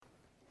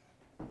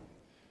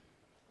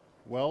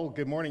Well,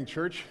 good morning,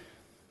 church.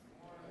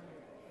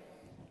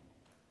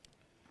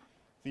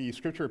 The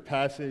scripture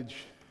passage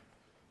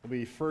will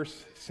be 1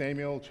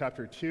 Samuel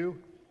chapter 2.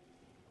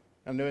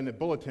 I know in the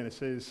bulletin it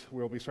says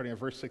we'll be starting at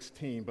verse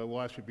 16, but we'll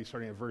actually be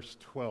starting at verse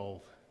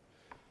 12.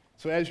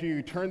 So as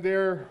you turn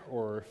there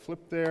or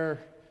flip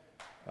there,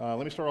 let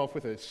me start off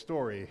with a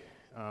story.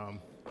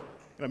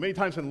 Many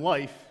times in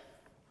life,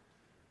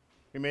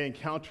 we may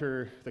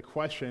encounter the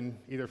question,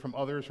 either from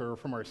others or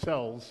from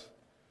ourselves,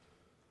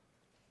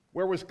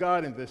 where was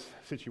God in this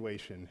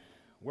situation?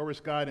 Where was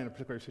God in a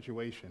particular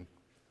situation?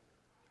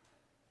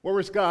 Where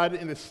was God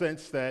in the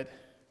sense that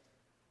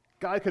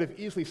God could have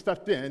easily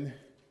stepped in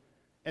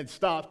and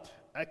stopped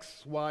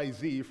X, Y,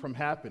 Z from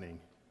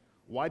happening?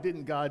 Why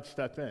didn't God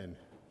step in?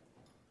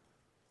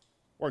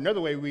 Or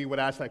another way we would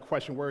ask that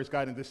question, where is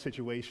God in this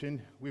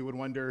situation? We would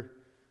wonder,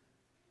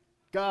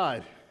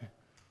 God,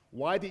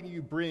 why didn't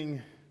you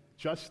bring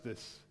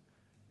justice?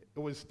 It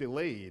was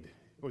delayed.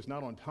 It was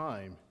not on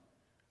time.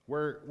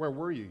 Where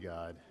were you,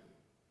 God?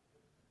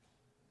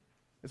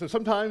 And so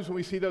sometimes when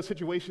we see those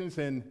situations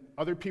in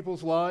other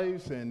people's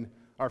lives and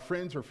our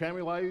friends or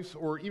family lives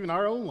or even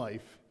our own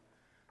life,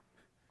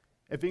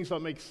 and things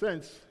don't make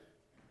sense,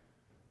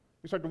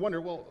 we start to wonder,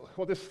 well,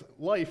 this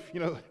life,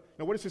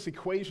 what is this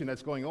equation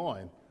that's going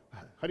on?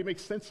 How do you make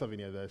sense of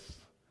any of this?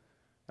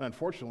 And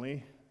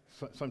unfortunately,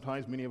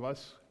 sometimes many of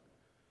us,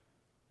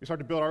 we start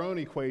to build our own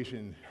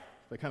equation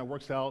that kind of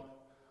works out,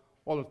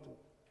 well,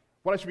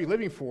 what I should be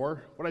living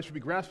for, what I should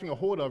be grasping a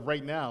hold of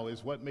right now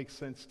is what makes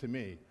sense to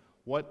me,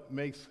 what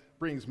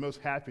brings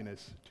most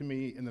happiness to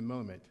me in the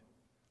moment.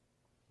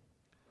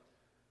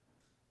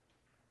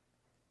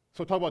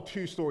 So I'll talk about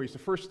two stories. The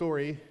first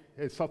story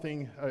is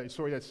a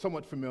story that's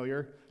somewhat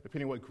familiar,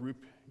 depending on what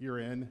group you're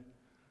in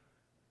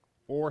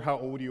or how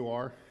old you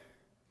are.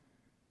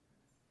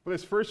 But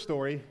this first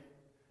story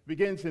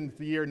begins in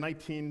the year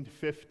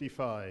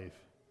 1955,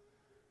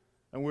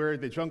 and we're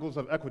in the jungles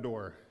of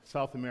Ecuador,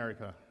 South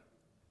America.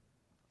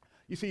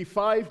 You see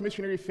 5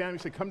 missionary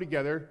families that come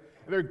together,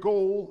 and their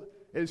goal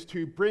is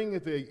to bring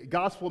the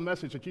gospel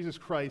message of Jesus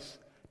Christ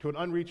to an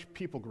unreached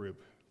people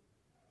group.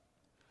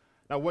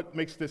 Now, what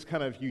makes this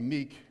kind of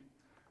unique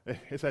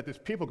is that this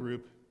people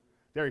group,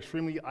 they're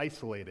extremely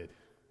isolated.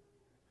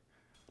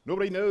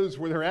 Nobody knows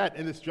where they're at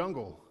in this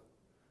jungle.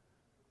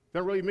 They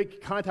don't really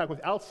make contact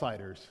with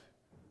outsiders.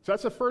 So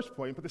that's the first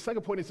point. But the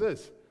second point is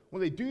this.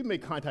 When they do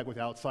make contact with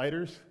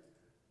outsiders,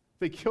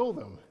 they kill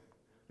them.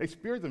 They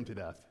spear them to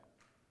death.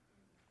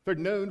 They're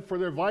known for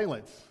their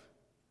violence.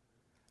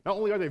 Not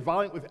only are they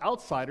violent with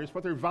outsiders,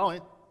 but they're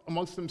violent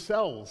amongst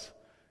themselves.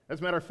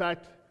 As a matter of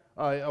fact,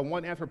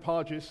 one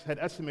anthropologist had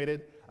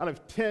estimated out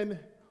of 10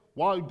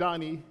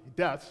 Waodani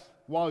deaths,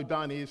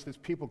 Waodani is this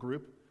people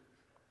group,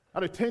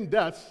 out of 10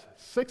 deaths,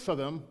 6 of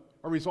them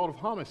are a result of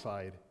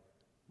homicide,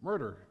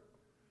 murder.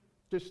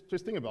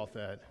 Just think about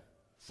that.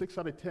 6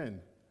 out of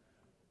 10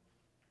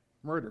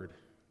 murdered.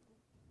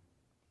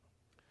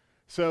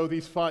 So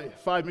these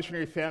five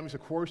missionary families,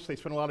 of course, they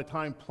spend a lot of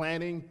time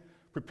planning,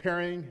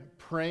 preparing,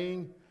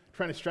 praying,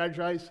 trying to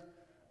strategize.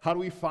 How do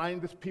we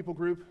find this people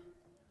group?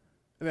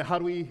 And then how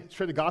do we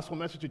share the gospel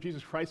message of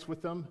Jesus Christ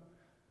with them?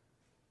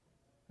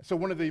 So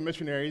one of the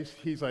missionaries,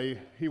 he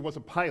was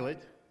a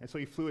pilot, and so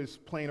he flew his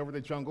plane over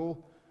the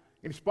jungle,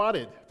 and he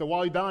spotted the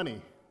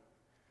Waodani.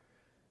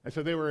 And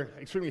so they were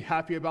extremely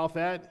happy about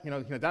that.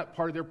 That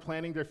part of their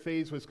planning, their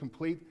phase was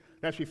complete.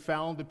 They actually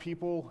found the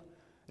people.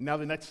 And now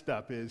the next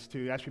step is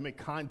to actually make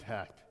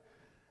contact.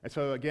 And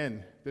so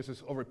again, this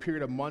is over a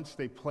period of months.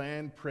 They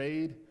planned,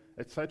 prayed,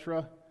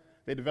 etc.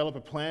 They developed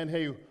a plan.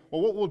 Hey,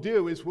 well, what we'll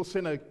do is we'll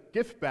send a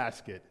gift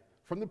basket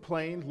from the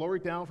plane, lower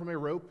it down from a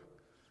rope,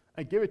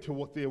 and give it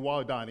to the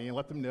Waodani and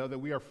let them know that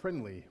we are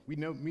friendly. We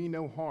mean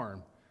no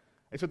harm.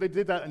 And so they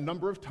did that a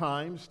number of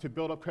times to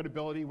build up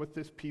credibility with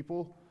this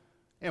people.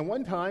 And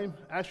one time,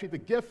 actually, the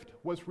gift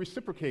was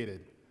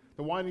reciprocated.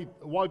 The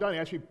Waodani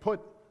actually put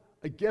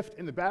a gift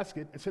in the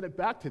basket and sent it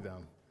back to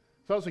them.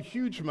 So that was a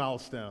huge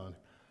milestone.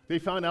 They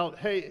found out,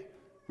 hey,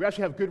 we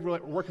actually have a good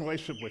working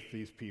relationship with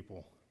these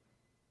people.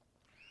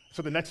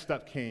 So the next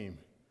step came.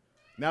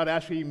 Now to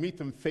actually meet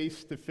them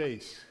face to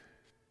face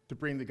to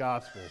bring the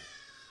gospel.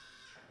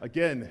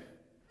 Again,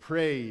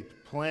 prayed,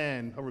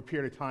 planned over a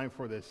period of time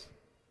for this.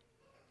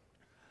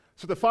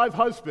 So the 5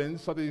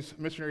 husbands of these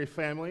missionary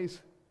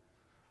families,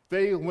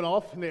 they went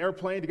off in the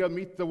airplane to go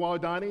meet the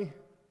Waodani.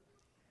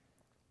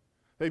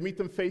 They meet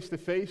them face to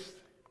face.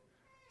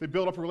 They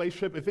build up a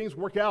relationship, and things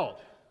work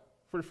out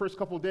for the first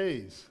couple of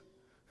days.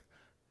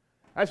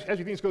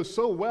 Actually, things go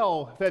so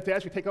well that they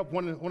actually take up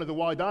one of the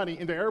Waodani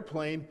in the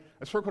airplane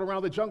and circle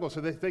around the jungle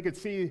so that they could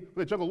see what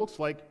the jungle looks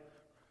like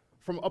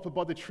from up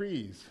above the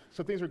trees.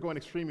 So things are going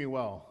extremely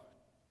well.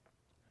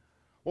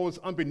 What was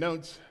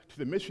unbeknownst to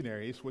the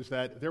missionaries was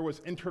that there was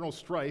internal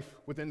strife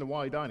within the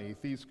Waodani,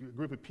 these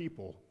group of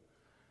people.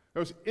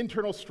 There was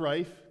internal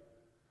strife,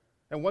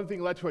 and one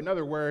thing led to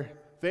another where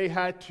they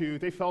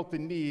felt the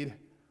need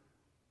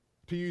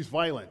to use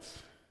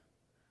violence.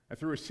 And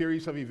through a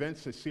series of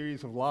events, a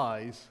series of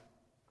lies,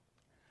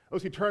 it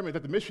was determined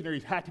that the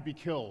missionaries had to be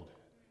killed,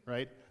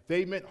 right?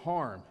 They meant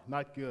harm,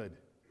 not good.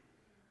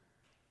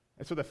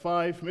 And so the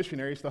 5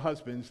 missionaries, the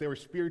husbands, they were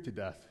speared to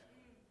death.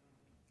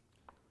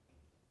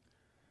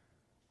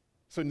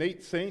 So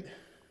Nate Saint,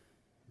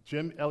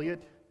 Jim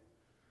Elliott,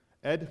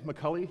 Ed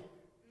McCully,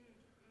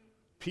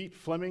 Pete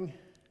Fleming,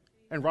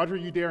 and Roger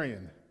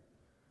Udarian,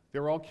 they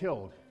were all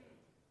killed.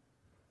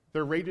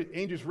 Their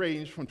ages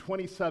ranged from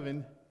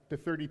 27 to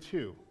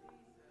 32.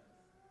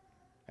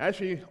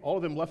 Actually, all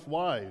of them left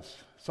wives.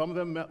 Some of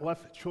them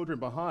left children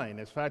behind.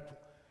 In fact,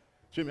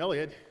 Jim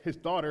Elliott, his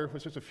daughter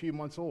was just a few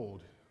months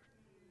old.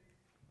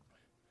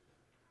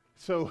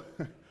 So,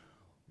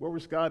 where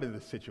was God in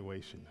this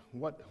situation?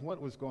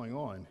 What was going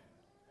on?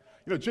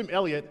 You know, Jim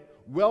Elliott,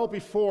 well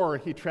before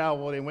he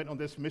traveled and went on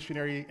this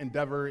missionary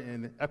endeavor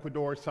in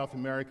Ecuador, South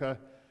America,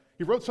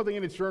 he wrote something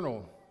in his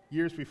journal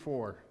years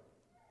before.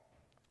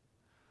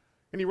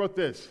 And he wrote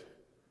this: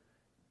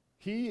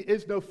 "He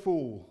is no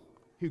fool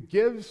who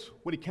gives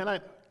what he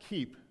cannot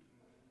keep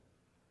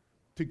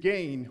to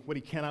gain what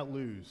he cannot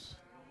lose."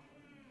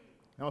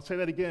 And I'll say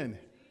that again.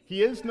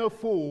 He is no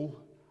fool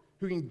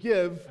who can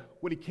give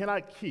what he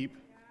cannot keep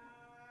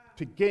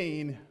to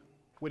gain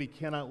what he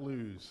cannot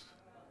lose.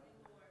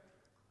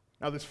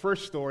 Now, this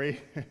first story,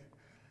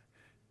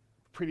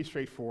 pretty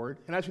straightforward.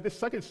 And actually, this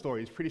second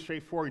story is pretty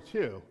straightforward,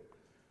 too.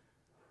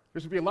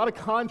 There's going to be a lot of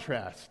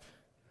contrast.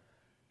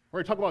 We're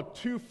going to talk about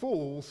 2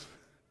 fools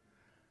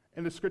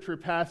in the scripture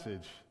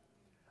passage.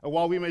 And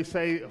while we may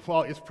say,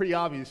 well, it's pretty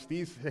obvious,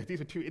 these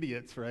are 2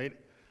 idiots, right?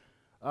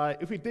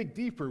 If we dig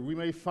deeper, we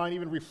may find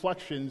even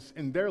reflections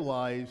in their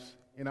lives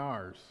in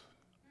ours.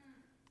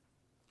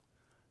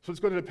 So let's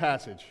go to the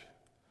passage.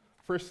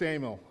 1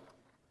 Samuel,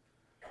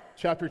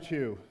 chapter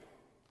 2,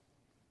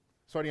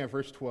 starting at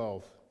verse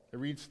 12. It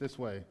reads this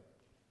way: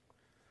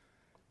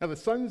 "Now the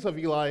sons of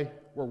Eli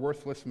were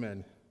worthless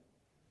men.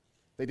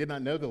 They did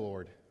not know the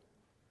Lord.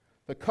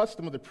 The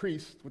custom of the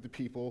priest with the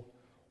people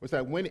was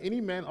that when any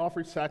man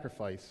offered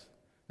sacrifice,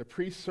 the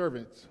priest's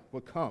servants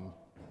would come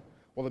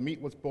while the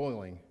meat was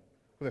boiling,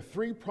 with a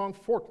 3-pronged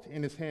fork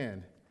in his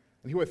hand,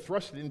 and he would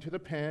thrust it into the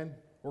pan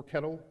or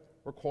kettle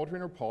or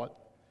cauldron or pot.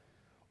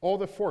 All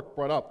the fork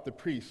brought up, the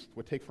priest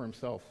would take for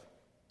himself.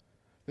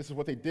 This is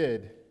what they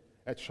did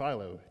at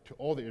Shiloh to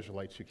all the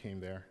Israelites who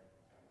came there.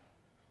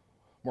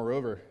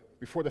 Moreover,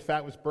 before the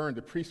fat was burned,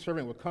 the priest's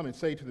servant would come and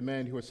say to the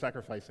man who was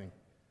sacrificing,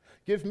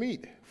 'Give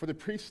meat for the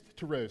priest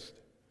to roast,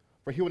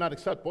 for he will not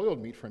accept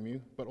boiled meat from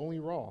you, but only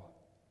raw.'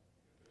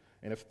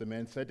 And if the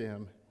man said to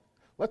him,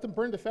 'Let them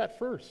burn the fat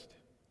first,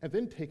 and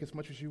then take as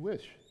much as you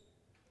wish,'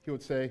 he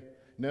would say,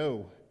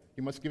 'No,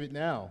 you must give it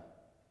now,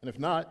 and if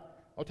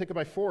not, I'll take it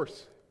by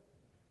force.'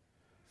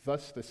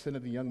 Thus the sin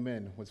of the young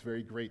men was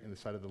very great in the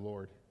sight of the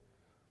Lord,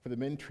 for the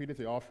men treated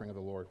the offering of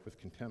the Lord with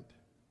contempt.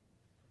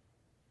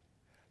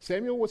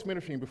 Samuel was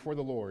ministering before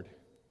the Lord,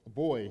 a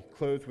boy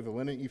clothed with a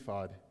linen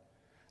ephod,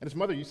 and his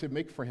mother used to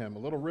make for him a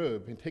little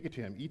robe and take it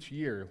to him each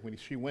year when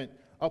she went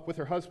up with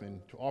her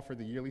husband to offer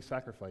the yearly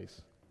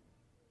sacrifice.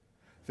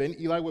 Then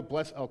Eli would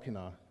bless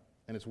Elkanah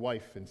and his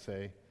wife and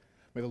say,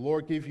 'May the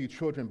Lord give you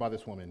children by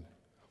this woman,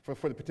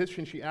 for the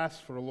petition she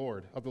asked for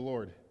of the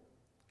Lord.'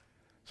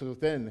 So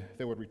then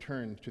they would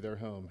return to their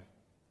home.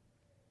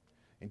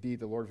 Indeed,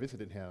 the Lord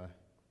visited Hannah,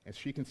 and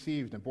she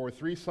conceived and bore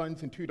 3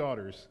 sons and 2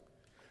 daughters.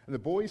 And the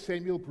boy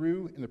Samuel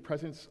grew in the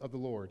presence of the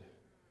Lord.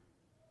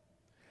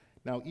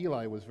 Now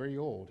Eli was very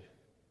old,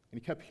 and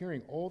he kept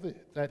hearing all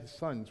that his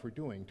sons were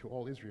doing to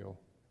all Israel,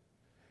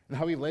 and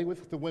how he lay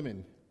with the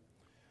women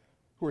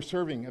who were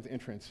serving at the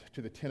entrance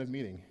to the tent of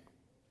meeting.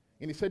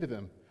 And he said to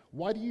them,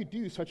 'Why do you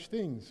do such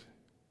things?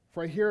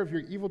 For I hear of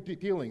your evil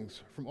dealings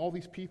from all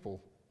these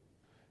people.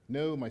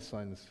 No, my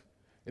sons,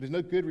 it is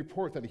no good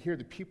report that I hear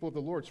the people of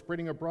the Lord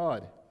spreading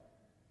abroad.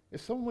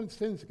 If someone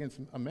sins against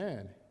a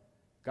man,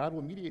 God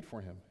will mediate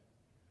for him.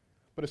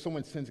 But if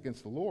someone sins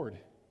against the Lord,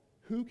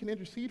 who can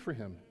intercede for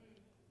him?'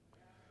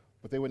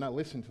 But they would not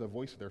listen to the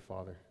voice of their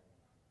father,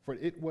 for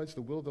it was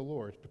the will of the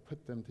Lord to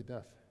put them to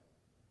death.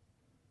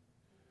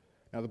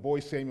 Now the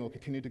boy Samuel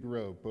continued to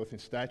grow, both in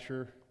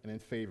stature and in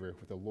favor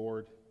with the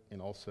Lord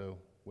and also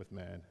with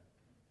man."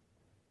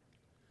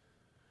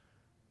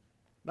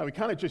 Now we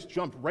kind of just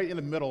jumped right in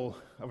the middle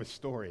of a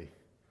story.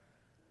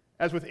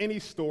 As with any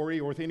story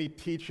or with any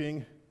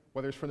teaching,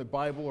 whether it's from the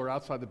Bible or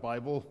outside the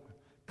Bible,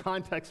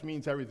 context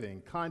means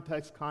everything.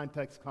 Context,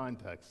 context,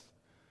 context.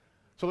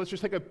 So let's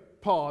just take a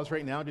pause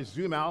right now, just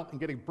zoom out and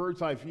get a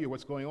bird's eye view of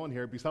what's going on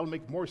here, because that'll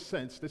make more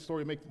sense. This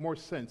story will make more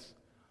sense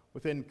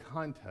within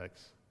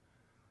context.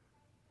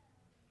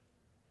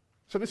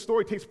 So this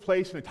story takes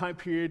place in a time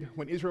period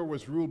when Israel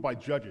was ruled by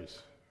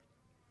judges.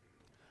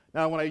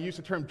 Now, when I use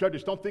the term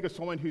judges, don't think of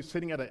someone who's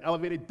sitting at an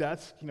elevated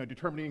desk,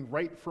 determining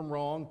right from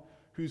wrong,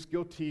 who's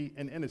guilty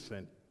and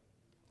innocent.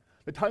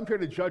 The time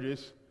period of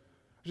judges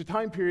was a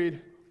time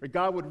period where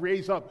God would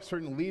raise up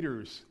certain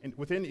leaders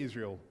within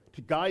Israel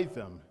to guide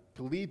them,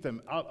 to lead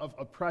them out of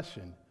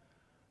oppression.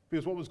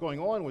 Because what was going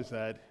on was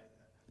that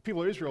the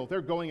people of Israel,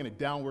 they're going in a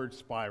downward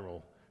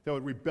spiral. They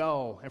would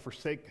rebel and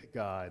forsake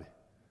God.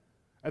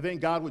 And then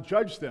God would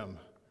judge them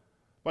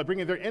by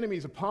bringing their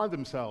enemies upon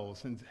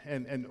themselves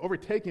and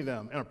overtaking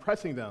them and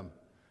oppressing them.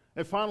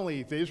 And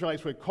finally, the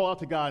Israelites would call out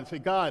to God and say,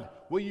 God,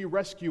 will you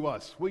rescue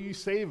us? Will you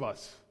save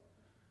us?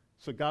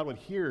 So God would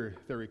hear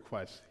their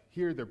requests,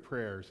 hear their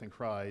prayers and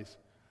cries,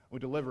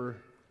 would deliver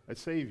a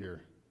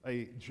Savior,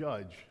 a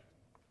judge.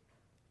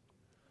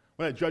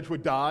 When a judge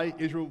would die,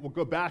 Israel would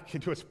go back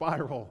into a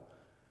spiral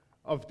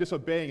of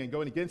disobeying and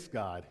going against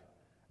God.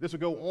 This would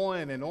go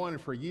on and on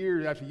for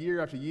year after year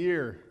after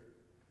year.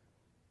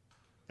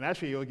 And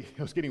actually, it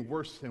was getting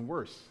worse and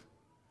worse.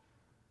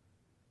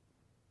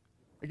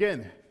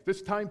 Again,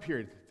 this time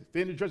period,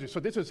 the end of Judges.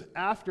 So this is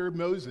after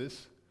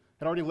Moses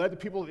had already led the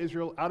people of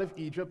Israel out of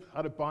Egypt,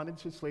 out of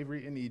bondage and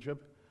slavery in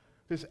Egypt.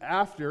 This is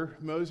after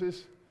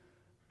Moses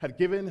had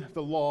given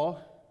the law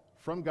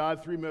from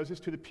God through Moses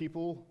to the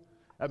people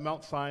at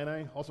Mount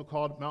Sinai, also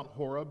called Mount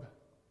Horeb.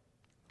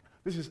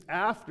 This is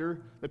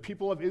after the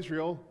people of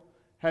Israel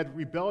had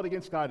rebelled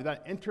against God, did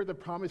not enter the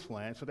promised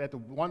land, so they had to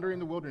wander in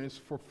the wilderness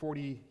for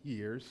 40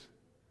 years.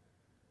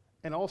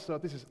 And also,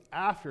 this is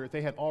after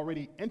they had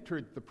already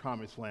entered the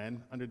promised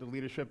land under the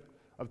leadership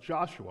of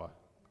Joshua,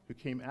 who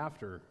came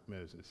after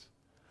Moses.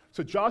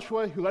 So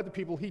Joshua, who led the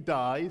people, he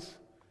dies,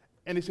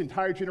 and his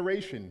entire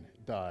generation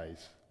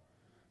dies.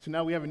 So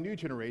now we have a new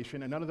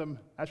generation, and none of them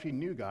actually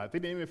knew God. They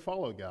didn't even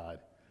follow God.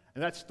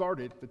 And that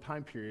started the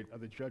time period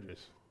of the Judges.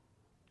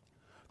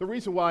 The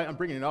reason why I'm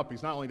bringing it up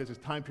is not only does this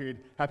time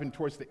period happen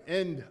towards the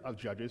end of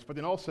Judges, but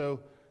then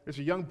also there's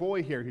a young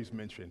boy here who's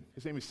mentioned.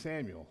 His name is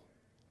Samuel.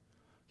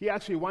 He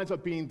actually winds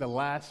up being the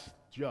last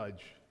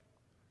judge.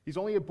 He's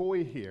only a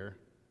boy here,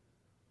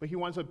 but he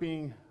winds up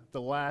being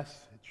the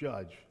last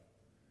judge.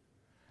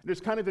 And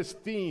there's kind of this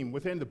theme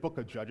within the book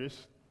of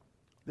Judges,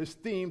 this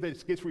theme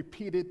that gets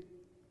repeated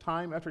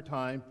time after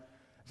time,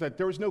 is that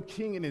there was no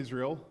king in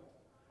Israel,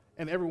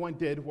 and everyone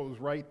did what was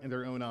right in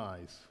their own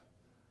eyes.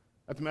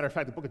 As a matter of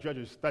fact, the book of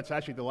Judges, that's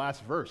actually the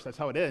last verse. That's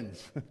how it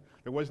ends.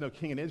 There was no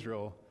king in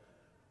Israel.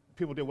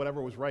 People did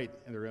whatever was right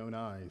in their own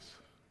eyes.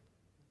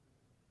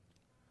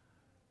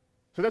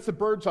 So that's the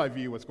bird's eye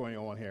view, what's going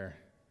on here.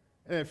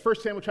 And in 1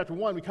 Samuel chapter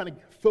 1, we kind of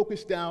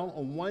focus down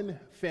on one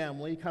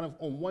family, kind of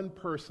on one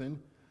person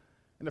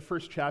in the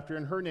first chapter,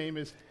 and her name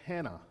is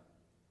Hannah.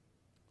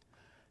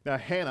 Now,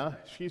 Hannah,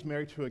 she's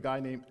married to a guy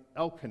named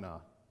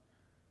Elkanah.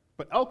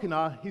 But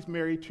Elkanah, he's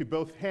married to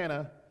both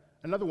Hannah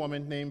and another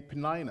woman named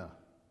Peninnah.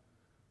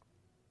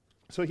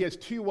 So he has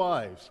two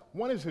wives.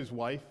 One is his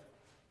wife,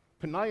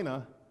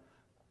 Peninnah.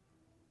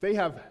 They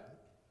have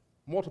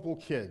multiple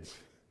kids.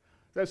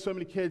 They have so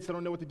many kids, they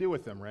don't know what to do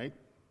with them, right?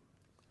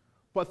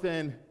 But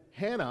then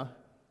Hannah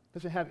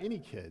doesn't have any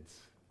kids.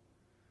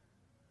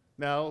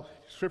 Now,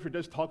 Scripture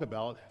does talk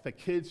about that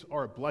kids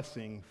are a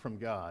blessing from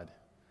God.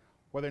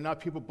 Whether or not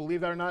people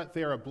believe that or not,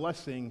 they are a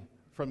blessing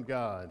from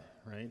God,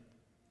 right?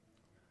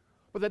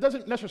 But that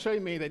doesn't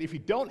necessarily mean that if you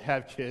don't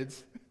have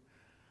kids,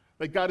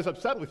 that God is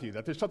upset with you,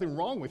 that there's something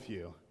wrong with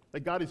you,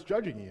 that God is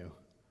judging you.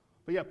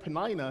 But yeah,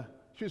 Peninnah,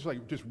 she was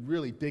like just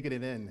really digging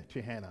it in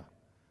to Hannah.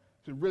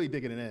 She's really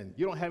digging it in.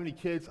 You don't have any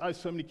kids. I have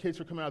so many kids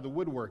who are coming out of the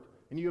woodwork,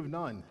 and you have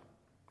none.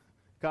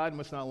 God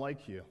must not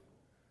like you.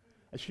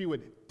 And she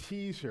would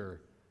tease her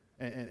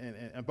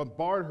and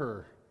bombard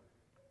her,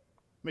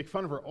 make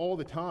fun of her all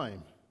the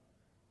time.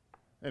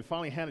 And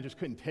finally, Hannah just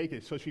couldn't take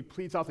it, so she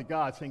pleads out to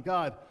God, saying,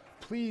 God,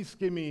 please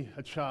give me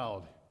a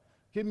child.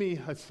 Give me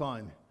a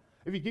son.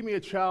 If you give me a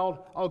child,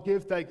 I'll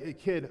give that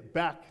kid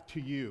back to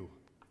you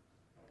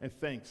in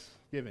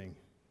thanksgiving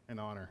and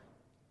honor.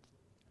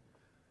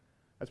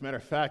 As a matter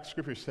of fact,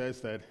 Scripture says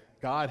that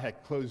God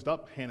had closed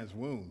up Hannah's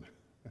womb.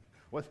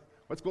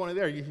 What's going on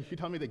there? You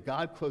telling me that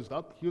God closed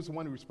up? He was the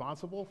one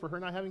responsible for her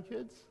not having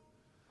kids?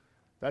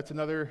 That's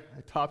another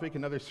topic,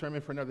 another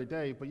sermon for another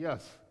day, but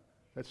yes,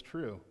 that's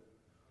true.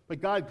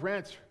 But God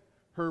grants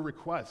her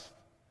request,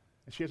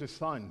 and she has a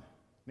son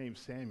named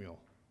Samuel.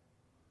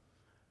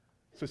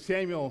 So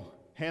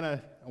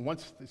Hannah,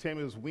 once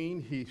Samuel is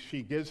weaned,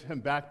 she gives him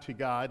back to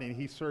God, and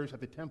he serves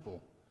at the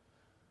temple.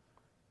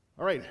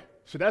 All right,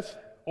 so that's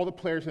all the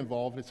players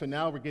involved, and so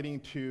now we're getting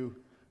to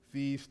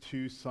these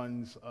two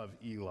sons of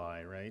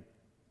Eli, right?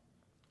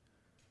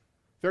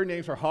 Their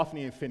names are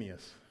Hophni and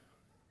Phinehas.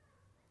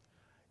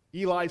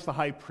 Eli's the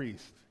high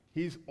priest.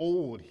 He's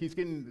old. He's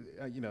getting,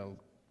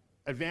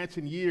 advanced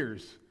in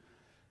years.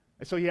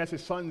 And so he has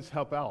his sons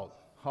help out,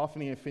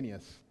 Hophni and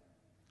Phinehas.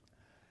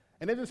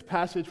 And in this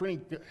passage, we're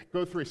going to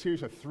go through a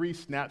series of 3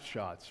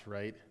 snapshots,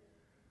 right?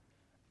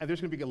 And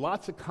there's going to be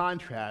lots of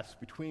contrast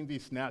between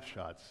these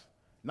snapshots.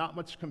 Not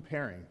much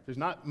comparing. There's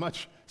not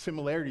much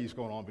similarities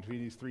going on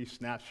between these 3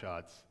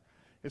 snapshots.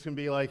 It's going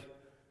to be like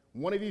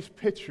one of these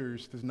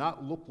pictures does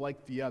not look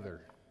like the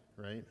other,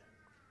 right?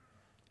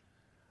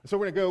 So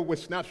we're going to go with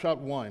snapshot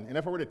 1. And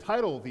if I were to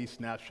title these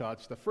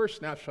snapshots, the first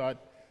snapshot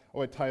I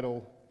would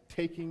title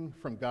Taking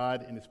from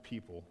God and His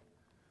People.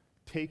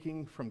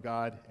 Taking from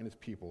God and His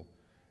People.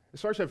 It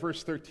starts at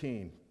verse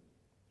 13.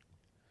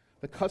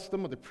 The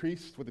custom of the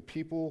priests with the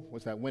people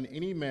was that when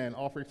any man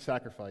offered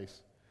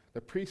sacrifice,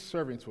 the priest's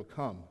servants would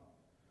come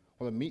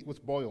while the meat was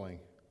boiling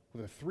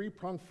with a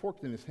 3-pronged fork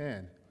in his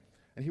hand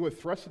and he would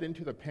thrust it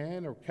into the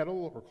pan or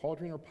kettle or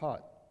cauldron or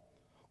pot.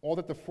 All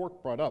that the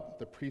fork brought up,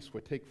 the priest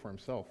would take for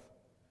himself.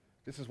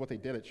 This is what they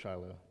did at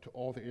Shiloh to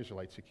all the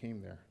Israelites who came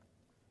there.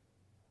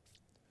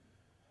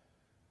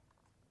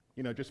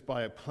 Just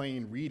by a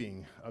plain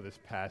reading of this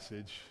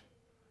passage,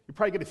 you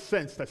probably get a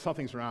sense that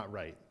something's not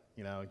right.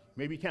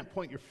 Maybe you can't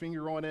point your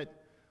finger on it,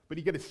 but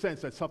you get a sense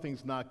that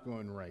something's not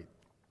going right,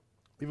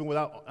 even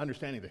without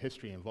understanding the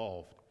history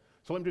involved.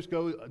 So let me just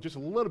go just a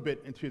little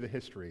bit into the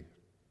history.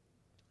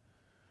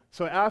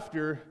 So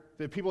after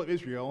the people of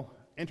Israel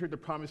entered the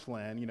Promised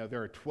Land,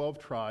 there are 12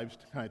 tribes,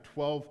 kind of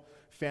 12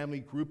 family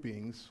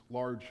groupings,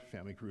 large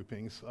family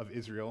groupings of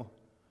Israel.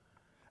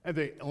 And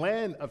the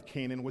land of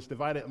Canaan was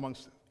divided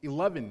amongst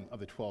 11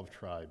 of the 12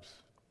 tribes.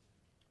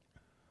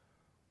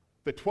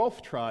 The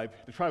 12th tribe,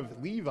 the tribe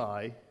of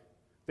Levi,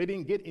 they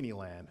didn't get any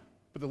land.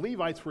 But the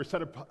Levites were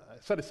set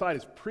aside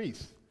as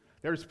priests.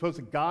 They were supposed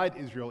to guide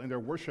Israel in their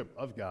worship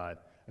of God.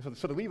 And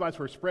so the Levites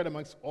were spread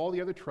amongst all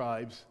the other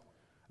tribes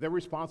that were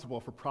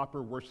responsible for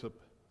proper worship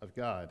of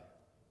God.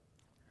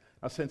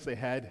 Now, since they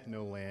had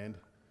no land,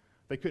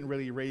 they couldn't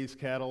really raise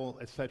cattle,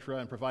 etc.,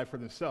 and provide for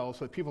themselves.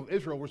 So the people of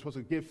Israel were supposed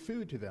to give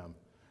food to them.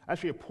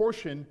 Actually, a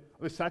portion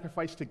of the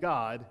sacrifice to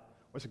God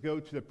was to go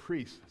to the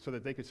priests so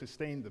that they could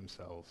sustain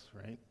themselves,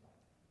 right?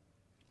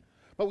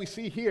 But we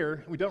see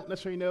here, we don't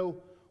necessarily know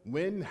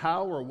when,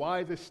 how, or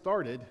why this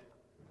started.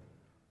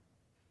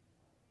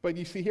 But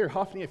you see here,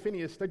 Hophni and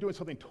Phinehas, they're doing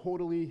something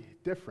totally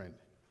different.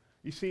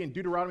 You see in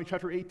Deuteronomy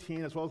chapter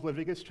 18, as well as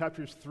Leviticus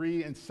chapters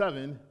 3 and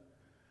 7,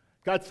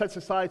 God sets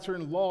aside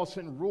certain laws,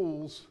 certain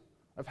rules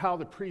of how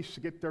the priests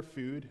should get their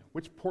food,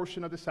 which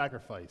portion of the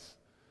sacrifice.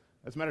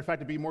 As a matter of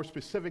fact, to be more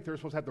specific, they're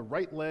supposed to have the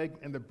right leg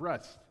and the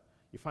breast.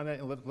 You find that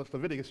in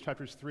Leviticus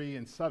chapters 3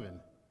 and 7.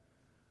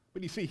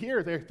 But you see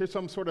here, there's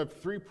some sort of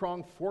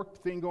three-pronged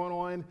fork thing going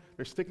on.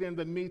 They're sticking it in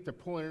the meat, they're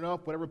pulling it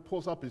up. Whatever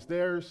pulls up is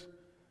theirs.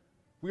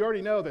 We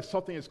already know that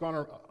something has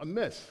gone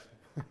amiss.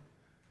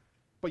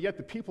 But yet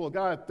the people of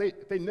God,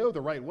 they know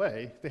the right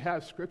way. They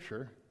have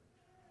Scripture.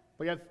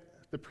 But yet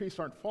the priests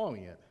aren't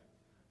following it.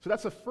 So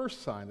that's the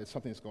first sign that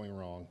something's going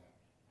wrong.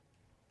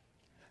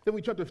 Then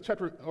we jump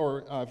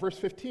to verse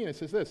 15. It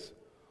says this: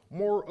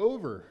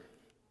 Moreover,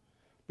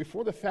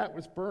 before the fat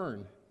was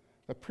burned,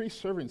 the priest's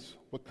servants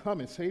would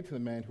come and say to the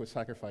man who was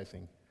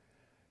sacrificing,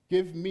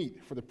 "Give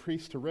meat for the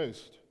priest to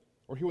roast,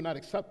 or he will not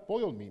accept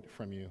boiled meat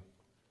from you,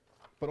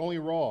 but only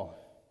raw."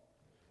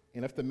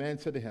 And if the man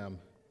said to him,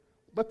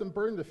 "Let them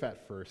burn the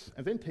fat first,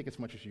 and then take as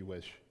much as you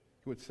wish,"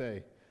 he would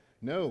say,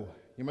 "No,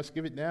 you must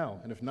give it now,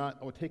 and if not,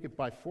 I will take it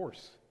by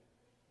force."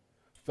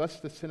 Thus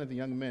the sin of the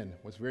young men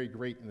was very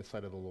great in the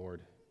sight of the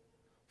Lord,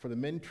 for the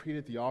men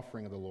treated the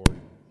offering of the Lord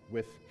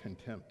with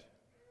contempt.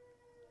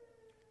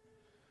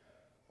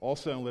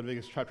 Also in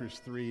Leviticus chapters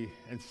 3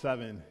 and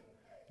 7,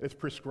 it's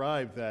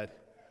prescribed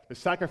that the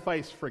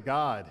sacrifice for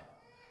God,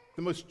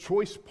 the most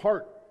choice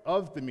part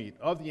of the meat,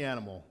 of the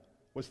animal,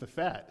 was the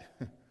fat.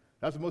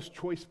 That's the most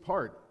choice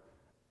part.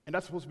 And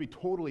that's supposed to be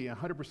totally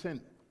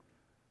 100%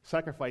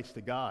 sacrificed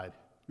to God.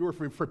 You were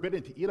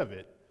forbidden to eat of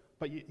it.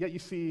 But yet you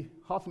see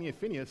Hophni and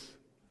Phinehas,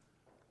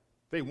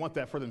 they want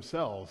that for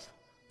themselves.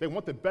 They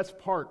want the best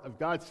part of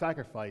God's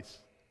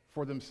sacrifice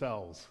for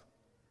themselves.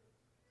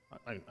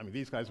 I mean,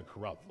 these guys are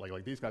corrupt.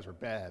 Like these guys are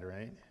bad,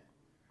 right?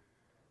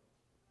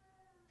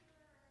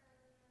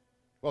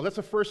 Well, that's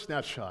the first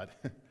snapshot,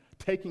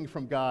 taking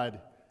from God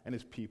and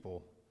his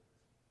people.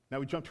 Now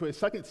we jump to a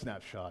second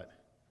snapshot.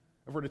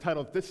 If we're to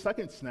title this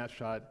second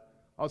snapshot,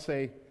 I'll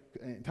say,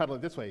 entitle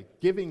it this way: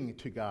 Giving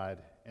to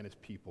God and his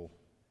people.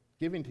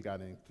 Giving to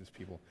God and his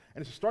people.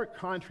 And it's a stark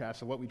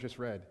contrast of what we just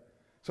read.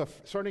 So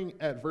starting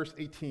at verse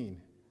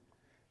 18,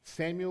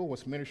 Samuel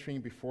was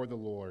ministering before the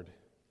Lord,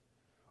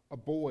 a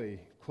boy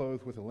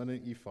clothed with a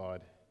linen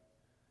ephod.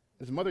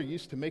 His mother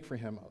used to make for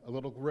him a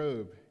little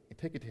robe and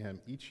take it to him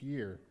each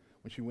year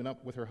when she went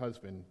up with her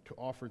husband to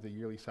offer the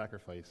yearly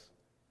sacrifice.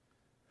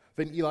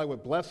 Then Eli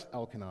would bless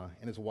Elkanah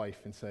and his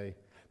wife and say,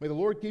 "May the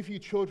Lord give you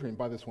children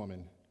by this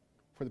woman,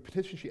 for the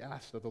petition she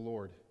asked of the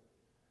Lord."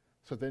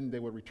 So then they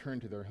would return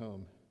to their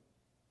home.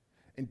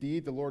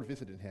 Indeed, the Lord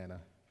visited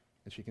Hannah,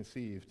 and she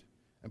conceived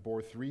and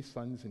bore 3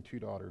 sons and 2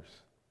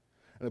 daughters.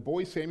 And the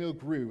boy Samuel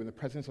grew in the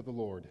presence of the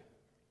Lord.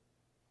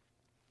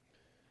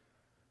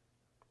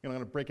 I'm going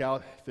to break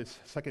out this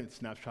second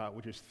snapshot,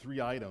 which is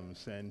 3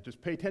 items. And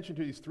just pay attention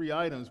to these 3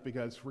 items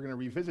because we're going to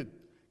revisit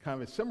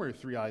kind of a similar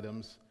 3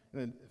 items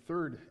in the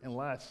third and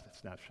last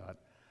snapshot.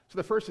 So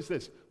the first is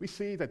this: we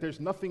see that there's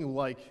nothing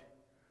like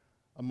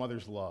a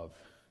mother's love.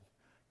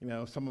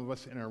 Some of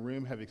us in our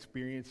room have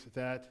experienced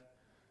that,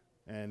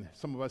 and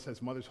some of us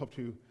as mothers hope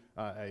to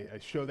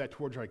show that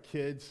towards our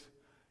kids.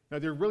 Now,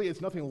 there really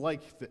is nothing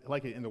like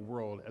it in the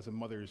world as a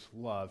mother's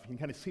love. You can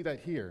kind of see that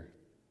here.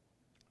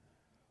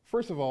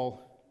 First of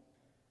all,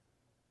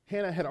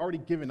 Hannah had already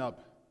given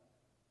up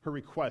her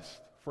request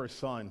for a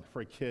son,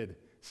 for a kid,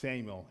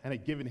 Samuel, and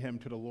had given him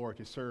to the Lord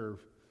to serve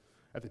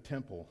at the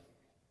temple.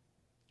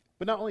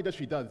 But not only does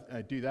she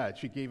do that,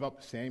 she gave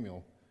up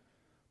Samuel,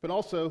 but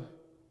also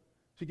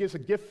she gives a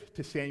gift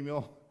to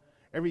Samuel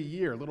every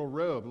year, a little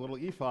robe, a little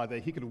ephod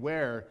that he could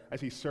wear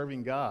as he's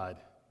serving God.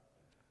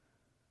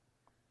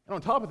 And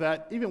on top of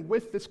that, even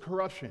with this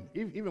corruption,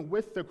 even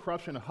with the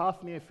corruption of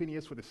Hophni and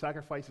Phinehas with the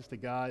sacrifices to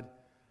God,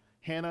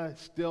 Hannah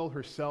still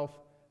herself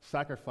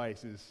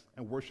sacrifices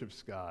and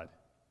worships God.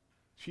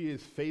 She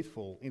is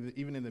faithful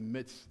even in the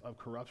midst of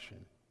corruption.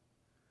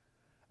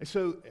 And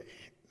so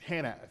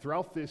Hannah,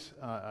 throughout this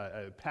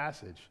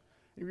passage,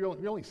 you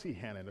only see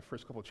Hannah in the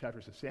first couple of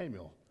chapters of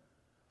Samuel,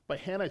 but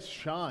Hannah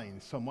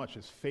shines so much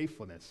as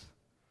faithfulness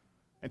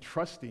and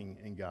trusting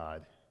in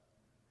God.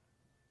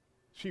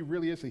 She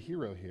really is a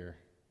hero here.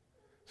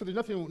 So there's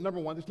nothing, number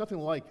one, there's nothing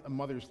like a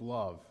mother's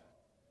love.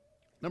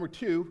 Number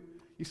two,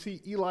 you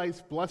see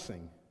Eli's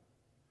blessing.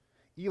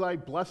 Eli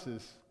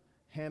blesses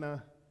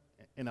Hannah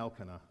and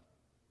Elkanah.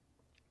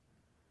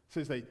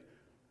 Says that,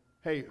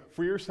 hey,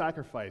 for your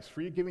sacrifice,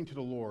 for your giving to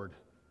the Lord,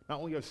 not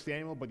only of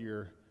Samuel, but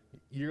your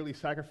yearly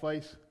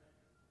sacrifice,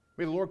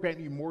 may the Lord grant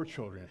you more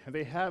children. And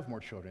they have more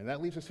children. And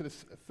that leads us to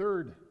this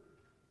third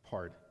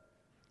part.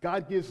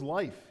 God gives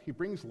life. He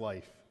brings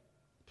life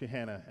to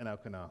Hannah and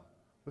Elkanah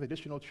with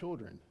additional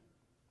children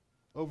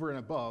over and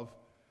above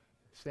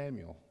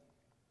Samuel.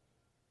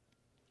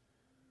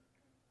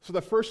 So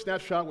the first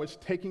snapshot was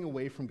taking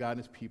away from God and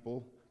his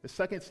people. The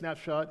second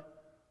snapshot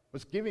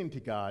was giving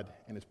to God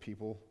and his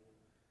people.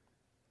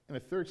 And the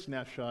third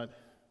snapshot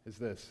is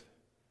this: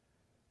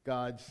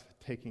 God's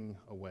taking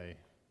away.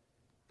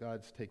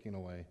 God's taking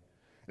away.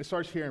 And it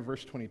starts here in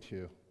verse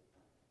 22.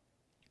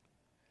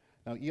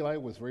 Now Eli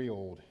was very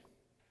old,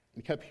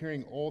 and kept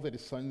hearing all that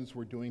his sons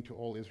were doing to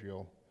all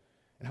Israel,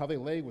 and how they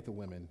lay with the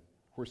women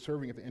who were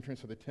serving at the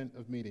entrance of the tent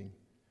of meeting.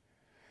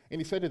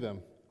 And he said to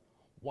them,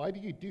 "Why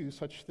do you do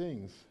such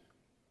things?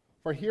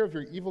 For I hear of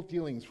your evil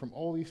dealings from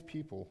all these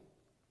people.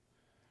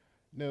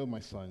 No, my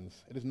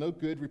sons, it is no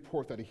good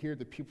report that I hear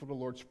the people of the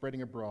Lord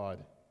spreading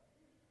abroad.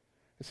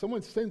 If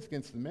someone sins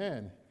against the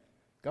man,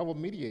 God will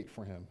mediate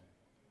for him.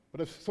 But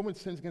if someone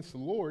sins against the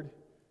Lord,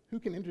 who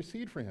can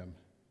intercede for him?"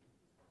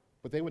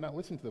 But they would not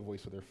listen to the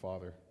voice of their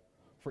father,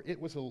 for it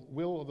was the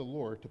will of the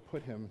Lord to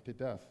put them to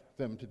death.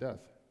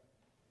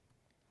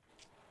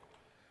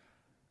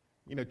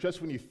 You know,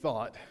 just when you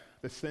thought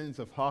the sins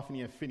of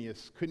Hophni and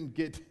Phinehas couldn't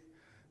get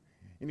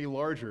any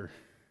larger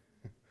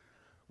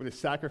with the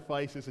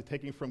sacrifices and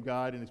taking from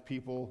God and his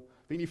people,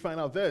 then you find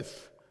out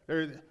this.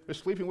 They're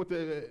sleeping with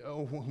the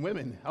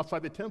women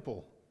outside the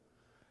temple.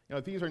 You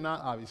know, these are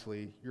not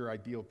obviously your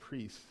ideal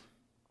priests.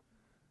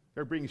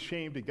 They're bringing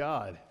shame to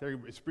God.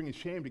 It's bringing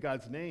shame to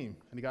God's name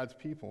and to God's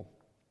people.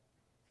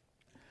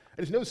 And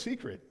it's no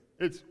secret.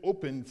 It's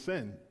open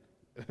sin.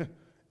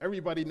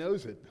 Everybody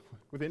knows it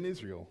within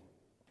Israel.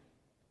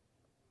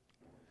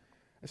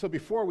 And so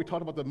before we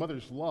talked about the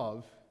mother's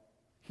love,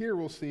 here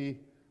we'll see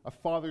a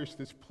father's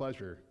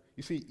displeasure.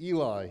 You see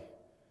Eli, and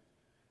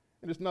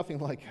there's nothing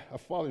like a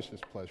father's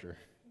displeasure.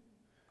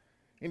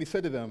 And he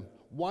said to them,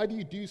 "Why do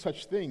you do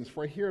such things?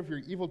 For I hear of your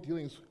evil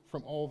dealings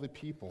from all the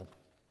people."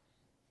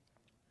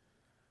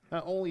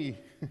 Not only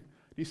do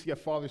you see a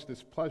father's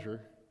displeasure,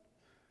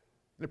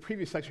 in the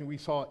previous section we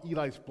saw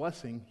Eli's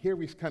blessing. Here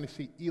we kind of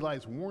see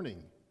Eli's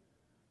warning.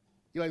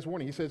 Eli's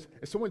warning. He says,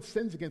 if someone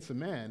sins against a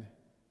man,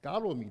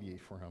 God will mediate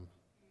for him.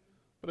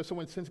 But if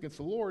someone sins against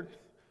the Lord,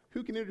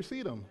 who can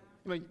intercede him?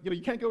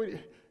 You can't go.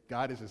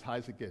 God is as high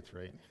as it gets,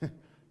 right?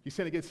 You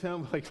sin against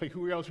him, like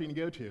who else are you going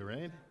to go to,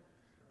 right?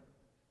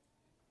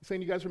 He's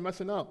saying you guys are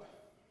messing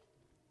up.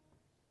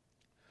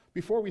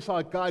 Before we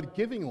saw God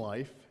giving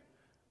life,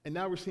 and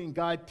now we're seeing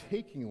God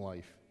taking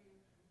life.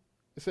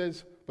 It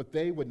says, but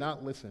they would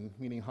not listen,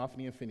 meaning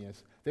Hophni and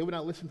Phinehas. They would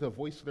not listen to the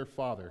voice of their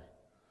father,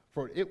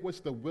 for it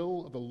was the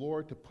will of the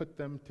Lord to put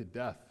them to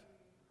death.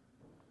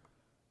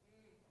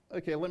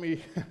 Okay, let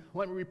me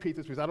repeat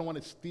this because I don't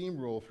want to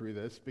steamroll through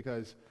this,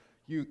 because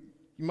you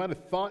might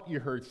have thought you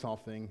heard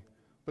something,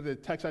 but the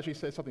text actually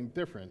says something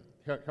different.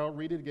 Here, I'll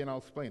read it again, I'll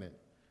explain it.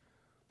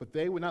 But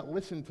they would not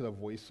listen to the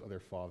voice of their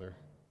father,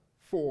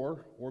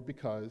 for, or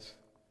because,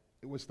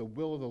 it was the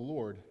will of the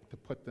Lord to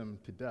put them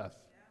to death.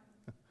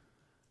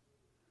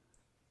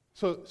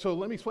 So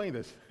let me explain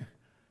this.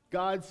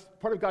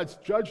 Part of God's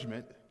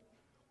judgment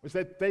was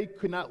that they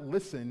could not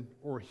listen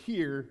or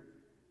hear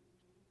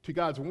to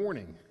God's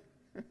warning.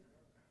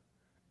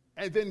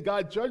 And then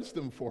God judged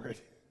them for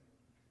it.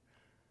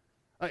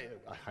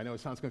 I know it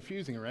sounds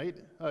confusing, right?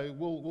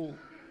 We'll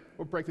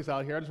break this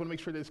out here. I just want to make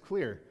sure that it's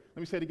clear. Let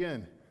me say it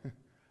again.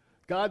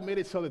 God made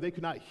it so that they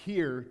could not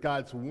hear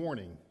God's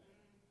warning.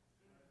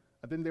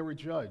 And then they were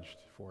judged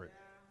for it.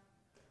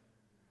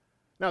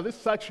 Now, this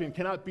section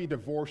cannot be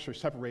divorced or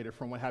separated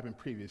from what happened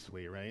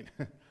previously, right?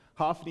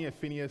 Hophni and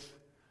Phinehas,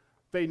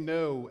 they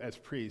know as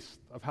priests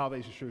of how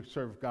they should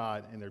serve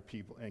God and their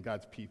people and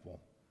God's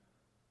people.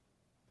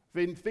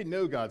 They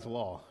know God's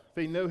law.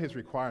 They know his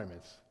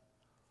requirements.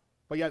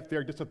 But yet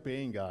they're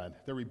disobeying God.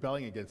 They're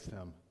rebelling against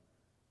him.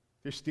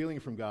 They're stealing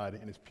from God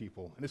and his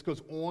people. And this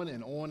goes on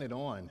and on and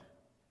on.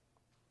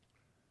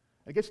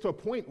 It gets to a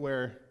point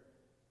where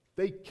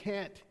they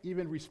can't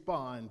even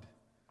respond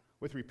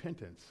with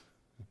repentance.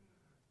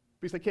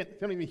 Because they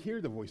don't even hear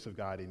the voice of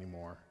God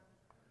anymore.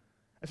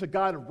 And so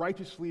God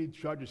righteously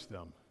judges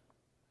them.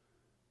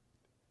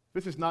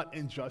 This is not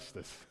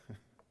injustice.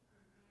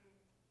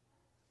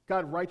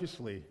 God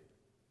righteously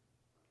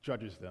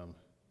judges them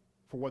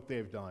for what they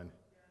have done.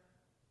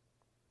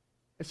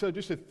 And so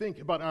just to think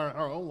about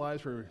our own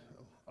lives or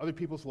other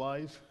people's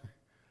lives,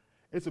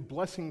 it's a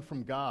blessing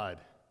from God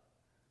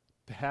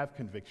to have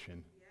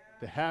conviction,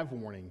 to have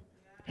warning,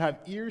 to have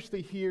ears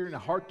to hear and a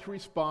heart to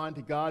respond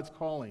to God's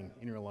calling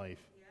in your life.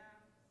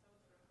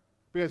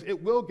 Because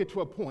it will get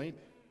to a point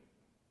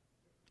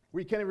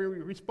where you can't even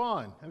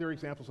respond. And there are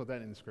examples of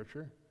that in the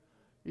Scripture.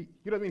 You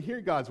don't even hear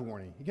God's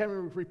warning. You can't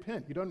even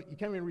repent. You can't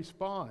even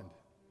respond.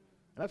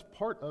 And that's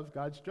part of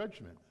God's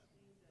judgment.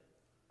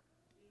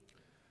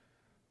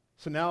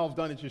 So now all I've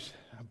done is just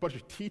a bunch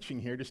of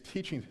teaching here, just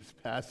teaching this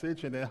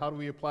passage, and then how do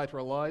we apply it to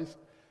our lives?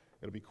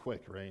 It'll be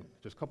quick, right?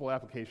 Just a couple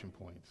application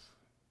points.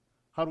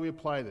 How do we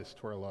apply this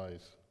to our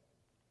lives?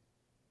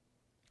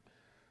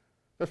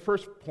 The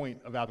first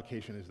point of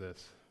application is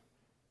this.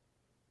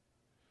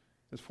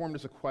 It's formed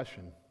as a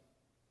question.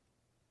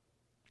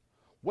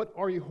 What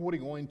are you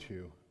holding on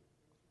to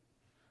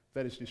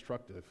that is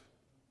destructive?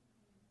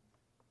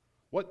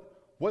 What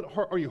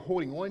are you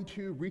holding on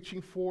to,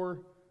 reaching for,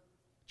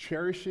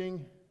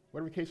 cherishing,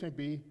 whatever the case may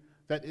be,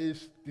 that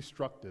is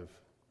destructive?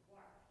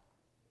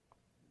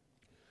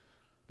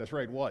 That's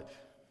right, what?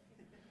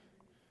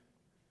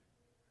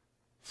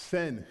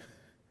 Sin.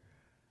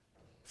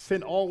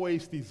 Sin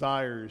always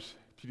desires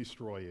to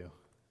destroy you,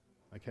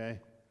 okay?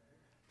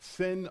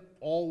 Sin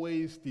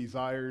always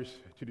desires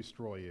to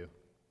destroy you.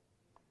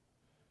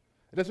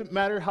 It doesn't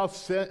matter how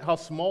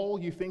small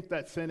you think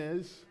that sin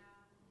is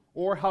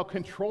or how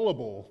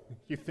controllable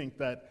you think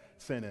that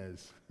sin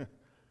is.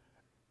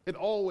 It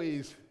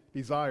always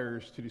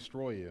desires to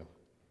destroy you.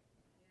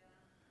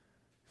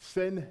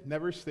 Sin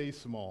never stays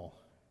small.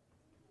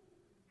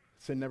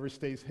 Sin never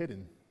stays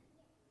hidden.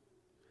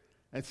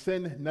 And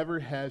sin never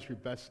has your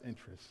best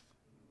interest.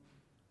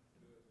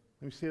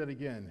 Let me say that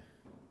again.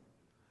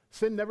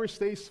 Sin never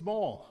stays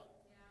small.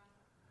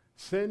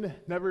 Sin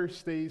never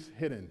stays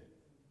hidden.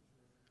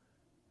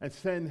 And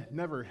sin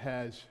never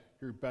has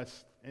your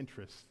best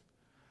interest.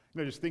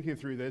 Just thinking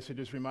through this, it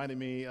just reminded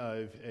me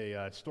of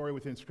a story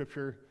within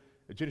Scripture.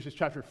 In Genesis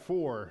chapter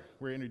 4,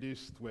 we're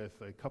introduced with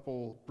a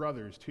couple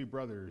brothers, two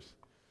brothers,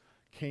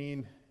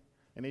 Cain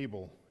and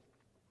Abel.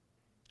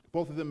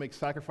 Both of them make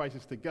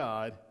sacrifices to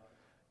God.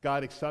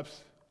 God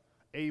accepts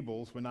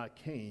Abel's, but not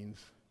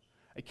Cain's.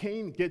 And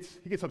Cain gets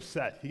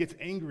upset. He gets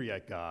angry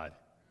at God.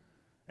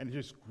 And it's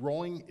just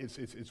growing,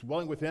 it's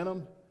welling within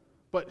him.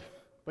 But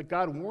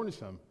God warns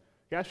him.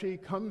 He actually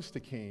comes to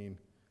Cain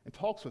and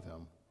talks with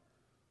him.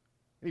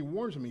 And he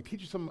warns him, he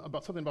teaches him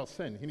about something about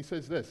sin. And he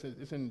says this,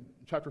 it's in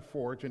chapter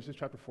 4, Genesis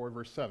chapter 4,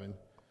 verse 7.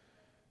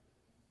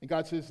 And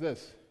God says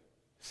this,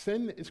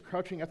 sin is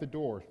crouching at the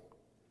door,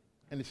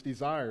 and its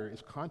desire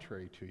is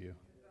contrary to you.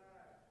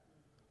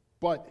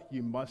 But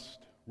you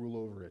must rule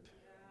over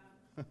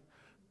it.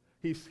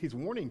 He's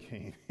warning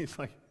Cain. He's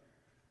like,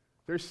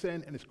 there's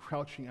sin and it's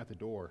crouching at the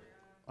door.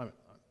 I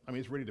mean,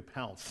 it's ready to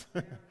pounce.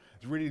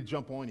 It's ready to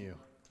jump on you.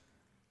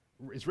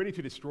 It's ready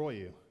to destroy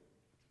you.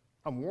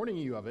 I'm warning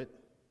you of it.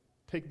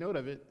 Take note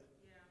of it.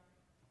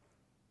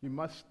 You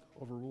must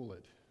overrule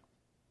it.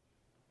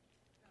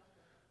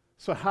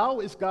 So how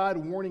is God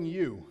warning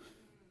you?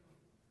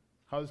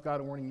 How is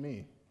God warning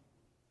me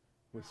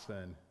with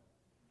sin?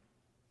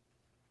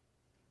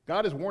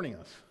 God is warning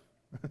us.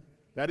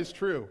 That is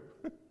true.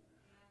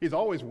 He's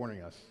always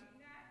warning us.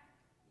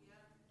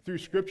 Through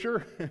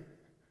Scripture,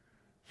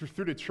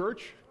 through the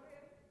church,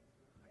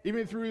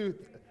 even through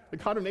the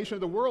condemnation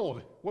of the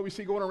world, what we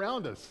see going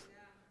around us.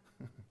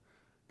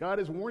 God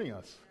is warning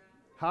us.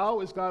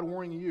 How is God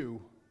warning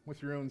you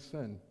with your own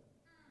sin?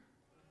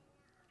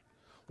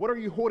 What are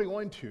you holding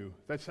on to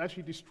that's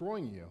actually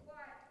destroying you?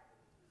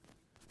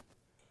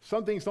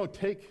 Some things don't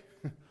take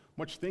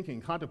much thinking,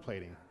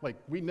 contemplating. Like,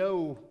 we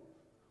know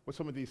what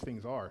some of these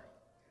things are.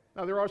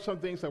 Now, there are some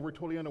things that we're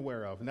totally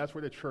unaware of, and that's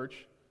where the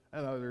church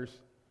and others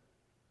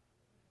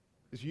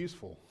is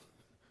useful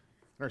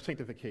in our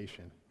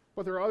sanctification.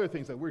 But there are other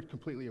things that we're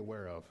completely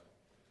aware of.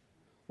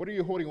 What are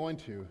you holding on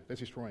to that's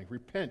destroying?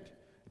 Repent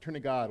and turn to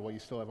God while you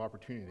still have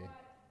opportunity.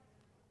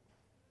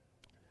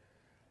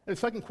 And the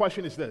second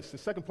question is this. The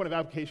second point of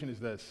application is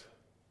this.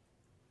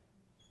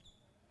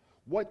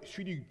 What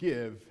should you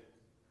give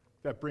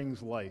that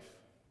brings life?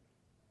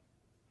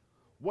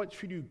 What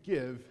should you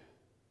give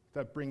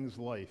that brings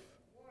life?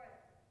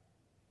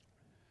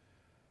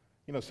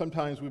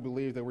 Sometimes we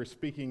believe that we're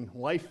speaking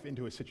life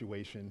into a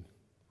situation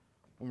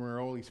when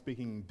we're only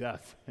speaking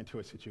death into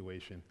a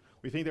situation.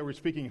 We think that we're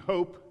speaking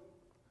hope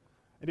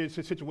into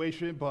a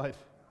situation, but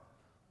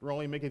we're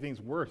only making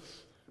things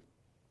worse.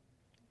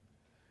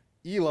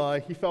 Eli,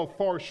 he fell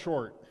far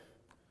short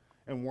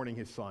in warning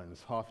his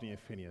sons, Hophni and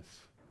Phinehas.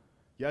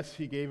 Yes,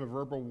 he gave a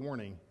verbal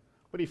warning,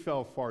 but he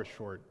fell far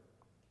short.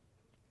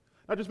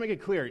 Now, just make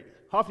it clear,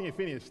 Hophni and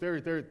Phinehas,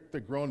 they're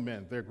grown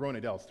men, they're grown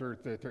adults,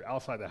 they're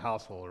outside the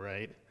household,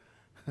 right?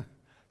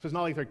 So it's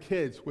not like they're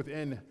kids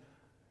within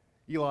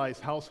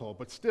Eli's household,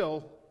 but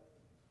still,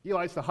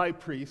 Eli's the high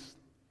priest,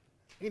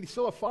 and he's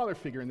still a father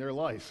figure in their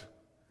lives.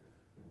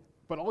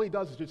 But all he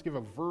does is just give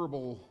a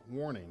verbal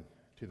warning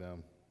to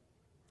them.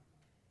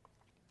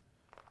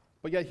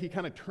 But yet he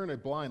kind of turned a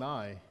blind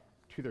eye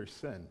to their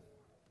sin.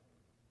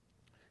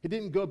 He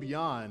didn't go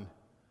beyond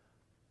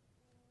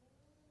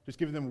just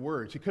giving them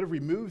words. He could have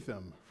removed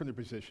them from their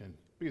position,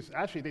 because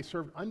actually they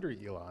served under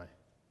Eli.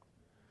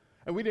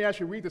 And we didn't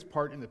actually read this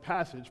part in the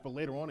passage, but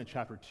later on in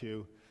chapter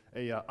 2,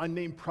 a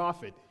unnamed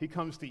prophet, he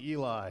comes to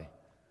Eli,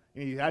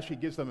 and he actually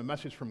gives them a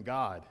message from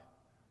God,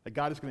 that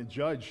God is going to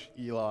judge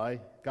Eli,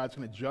 God's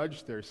going to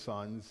judge their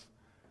sons,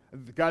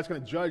 and God's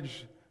going to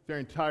judge their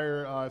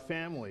entire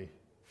family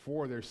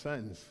for their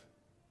sins.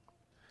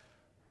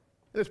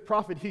 This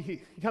prophet,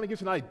 he kind of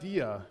gives an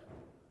idea.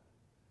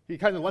 He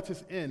kind of lets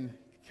us in,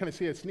 kind of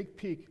see a sneak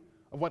peek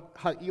of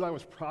how Eli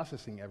was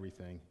processing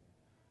everything.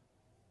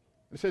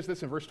 It says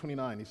this in verse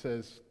 29. He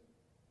says,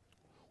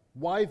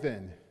 "Why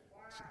then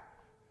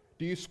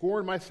do you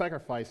scorn my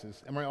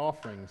sacrifices and my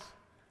offerings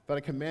that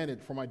I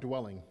commanded for my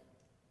dwelling,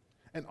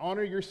 and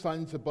honor your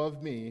sons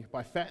above me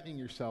by fattening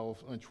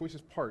yourselves on the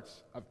choicest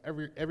parts of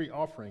every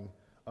offering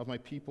of my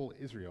people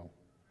Israel?"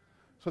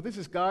 So this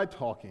is God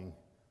talking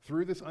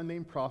through this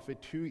unnamed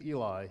prophet to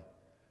Eli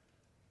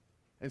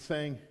and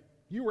saying,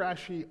 you were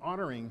actually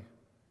honoring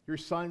your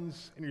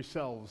sons and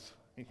yourself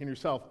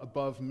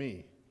above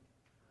me.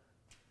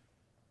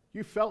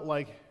 You felt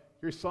like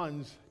your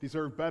sons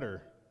deserved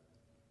better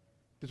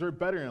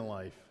in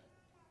life,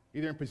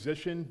 either in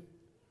position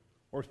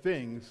or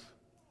things,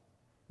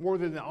 more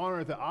than the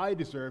honor that I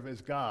deserve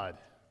as God.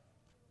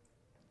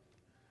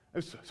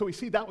 So we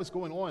see that was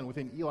going on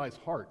within Eli's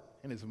heart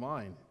and his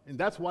mind. And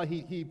that's why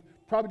he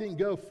probably didn't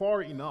go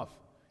far enough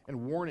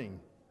in warning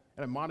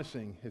and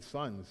admonishing his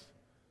sons.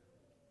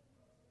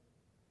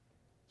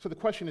 So the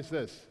question is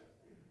this.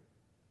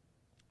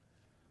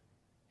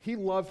 He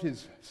loved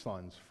his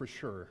sons, for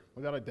sure,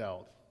 without a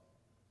doubt,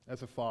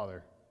 as a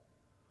father.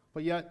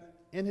 But yet,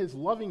 in his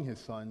loving his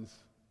sons,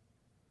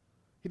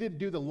 he didn't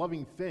do the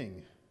loving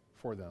thing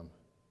for them.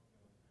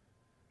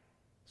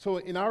 So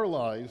in our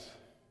lives,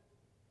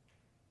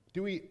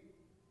 do we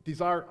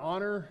desire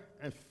honor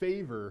and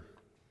favor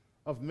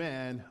of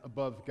man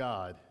above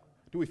God?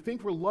 Do we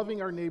think we're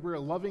loving our neighbor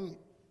and loving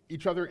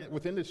each other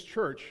within this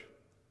church,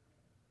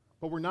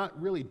 but we're not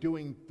really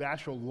doing the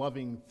actual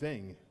loving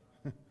thing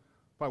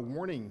by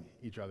warning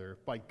each other,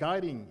 by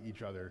guiding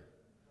each other,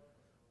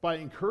 by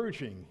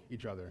encouraging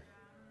each other?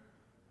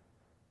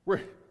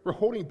 We're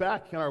holding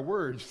back in our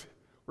words.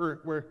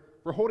 We're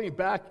holding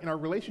back in our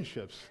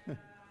relationships.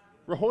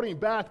 We're holding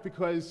back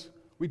because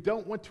we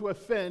don't want to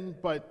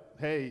offend, but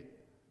hey,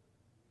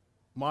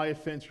 my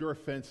offense, your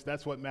offense,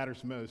 that's what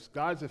matters most.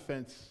 God's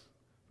offense,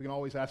 we can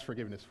always ask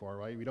forgiveness for,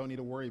 right? We don't need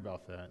to worry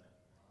about that.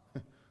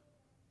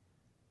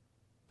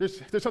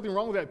 There's something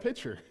wrong with that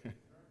picture.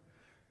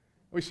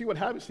 We see what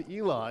happens to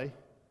Eli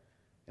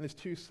and his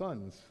two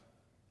sons.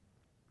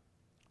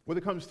 Whether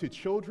it comes to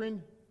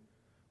children,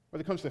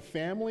 whether it comes to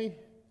family,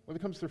 whether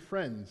it comes to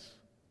friends,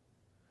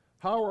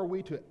 how are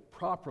we to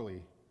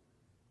properly,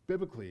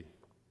 biblically,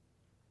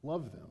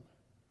 love them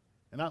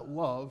and not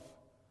love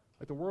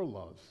like the world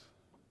loves?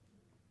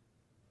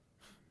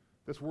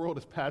 This world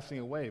is passing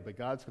away, but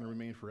God's going to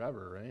remain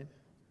forever,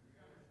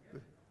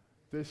 right?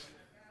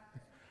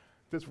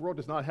 This world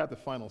does not have the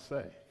final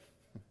say.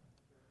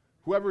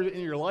 Whoever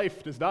in your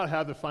life does not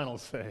have the final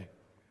say.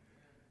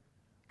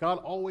 God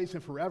always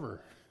and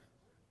forever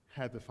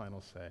had the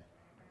final say,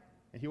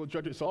 and he will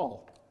judge us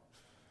all.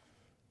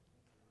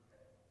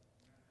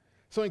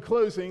 So in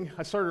closing,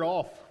 I started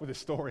off with a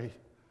story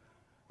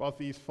about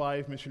these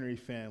 5 missionary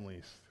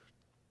families.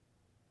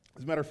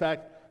 As a matter of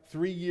fact,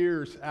 3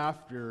 years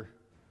after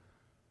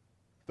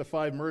the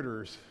 5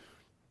 murderers,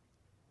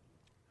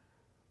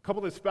 a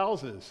couple of the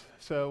spouses,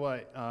 so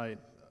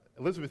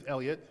Elizabeth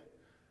Elliot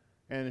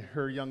and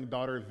her young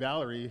daughter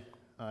Valerie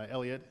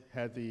Elliot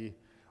had the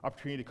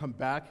opportunity to come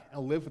back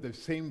and live with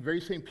the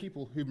very same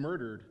people who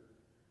murdered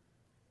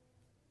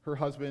her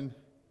husband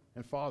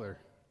and father.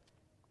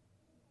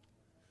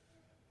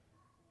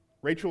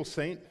 Rachel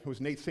Saint, who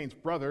was Nate Saint's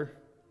brother,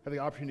 had the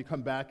opportunity to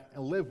come back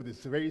and live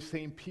with the very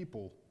same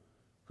people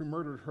who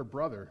murdered her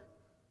brother.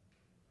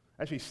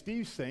 Actually,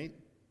 Steve Saint,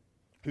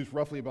 who's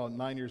roughly about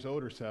 9 years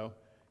old or so,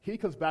 he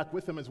comes back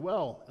with them as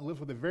well and lives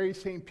with the very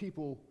same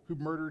people who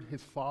murdered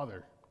his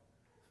father.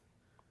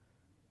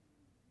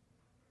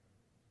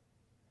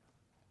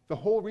 The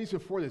whole reason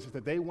for this is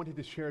that they wanted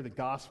to share the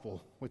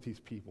gospel with these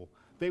people.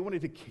 They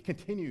wanted to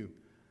continue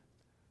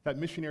that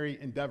missionary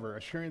endeavor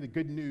of sharing the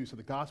good news of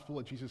the gospel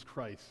of Jesus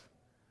Christ.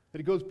 That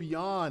it goes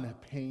beyond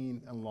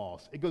pain and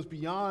loss. It goes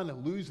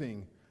beyond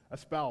losing a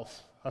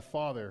spouse, a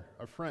father,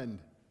 a friend.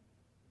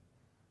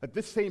 That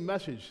this same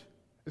message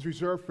is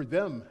reserved for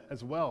them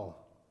as well.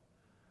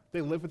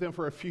 They lived with them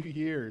for a few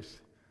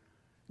years.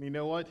 And you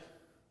know what?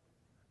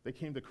 They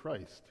came to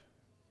Christ.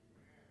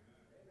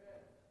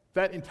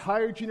 That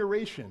entire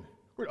generation.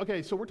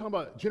 So we're talking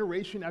about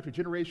generation after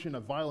generation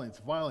of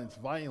violence.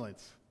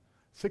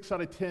 6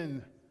 out of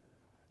 10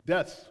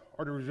 deaths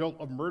are the result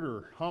of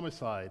murder,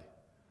 homicide.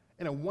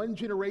 And in one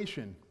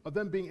generation of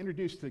them being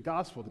introduced to the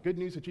gospel, the good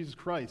news of Jesus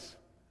Christ,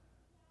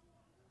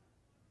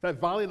 that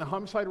violent and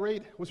homicide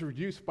rate was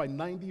reduced by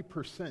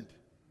 90%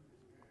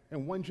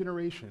 in one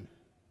generation.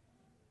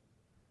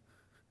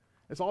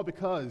 It's all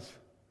because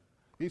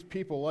these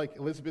people like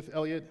Elizabeth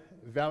Elliot,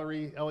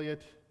 Valerie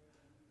Elliott,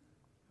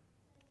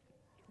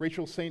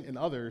 Rachel Saint, and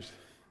others,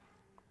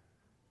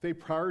 they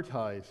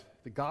prioritize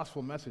the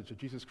gospel message of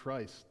Jesus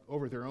Christ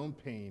over their own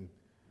pain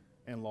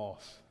and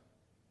loss.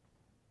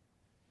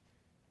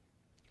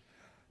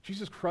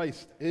 Jesus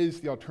Christ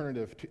is the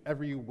alternative to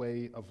every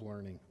way of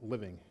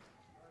living.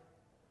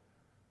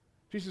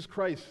 Jesus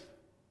Christ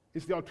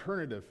is the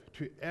alternative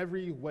to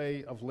every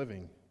way of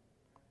living.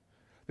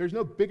 There's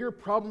no bigger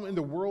problem in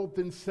the world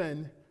than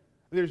sin.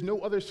 There's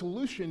no other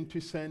solution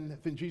to sin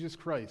than Jesus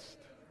Christ.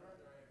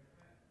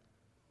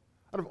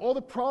 Out of all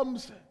the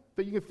problems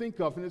that you can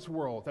think of in this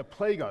world that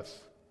plague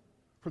us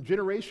from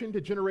generation to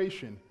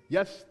generation,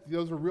 yes,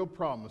 those are real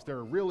problems. There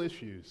are real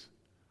issues.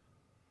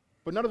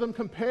 But none of them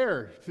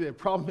compare to the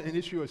problem and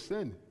issue of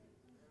sin.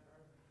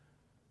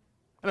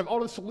 And of all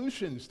the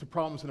solutions to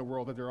problems in the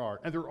world that there are,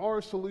 and there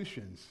are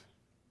solutions,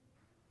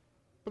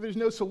 but there's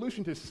no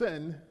solution to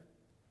sin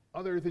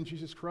other than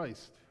Jesus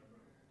Christ.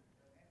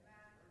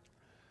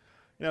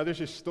 You know, there's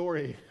this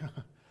story.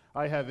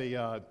 I have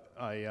a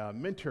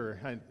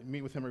mentor. I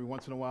meet with him every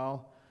once in a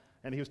while,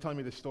 and he was telling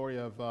me the story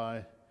of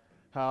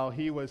how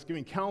he was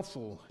giving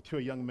counsel to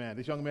a young man.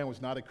 This young man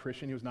was not a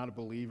Christian. He was not a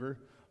believer,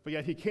 but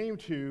yet he came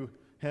to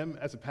him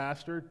as a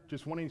pastor,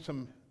 just wanting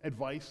some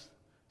advice,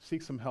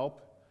 seek some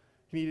help.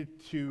 He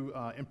needed to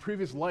improve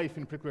his life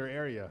in a particular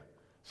area.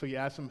 So he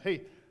asked him,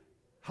 hey,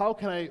 how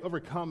can I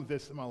overcome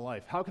this in my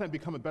life? How can I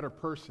become a better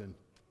person?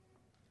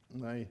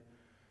 And my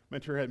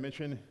mentor had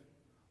mentioned,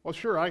 well,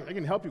 sure, I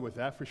can help you with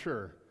that for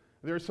sure.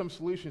 There are some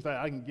solutions that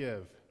I can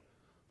give.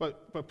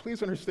 But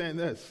please understand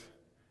this.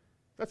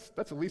 That's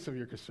the least of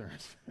your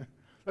concerns.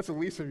 That's the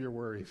least of your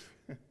worries.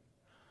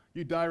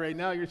 You die right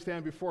now, you're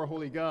standing before a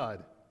holy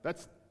God.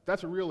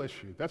 That's a real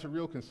issue. That's a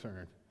real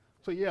concern.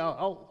 So yeah,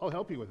 I'll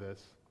help you with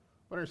this.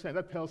 But understand,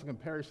 that pales in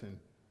comparison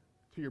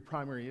to your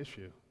primary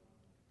issue.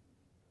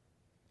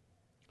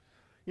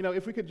 You know,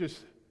 if we could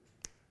just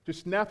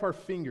snap our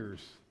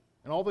fingers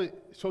and all the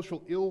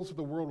social ills of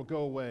the world will go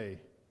away.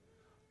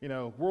 You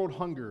know, world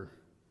hunger,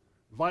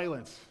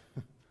 violence,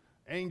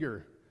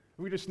 anger.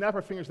 If we just snap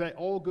our fingers, that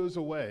all goes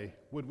away,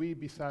 would we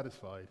be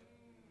satisfied?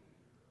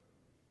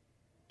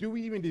 Do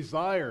we even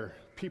desire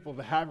people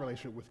to have a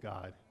relationship with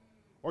God?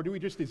 Or do we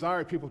just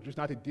desire people just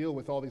not to deal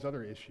with all these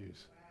other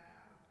issues?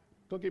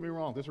 Don't get me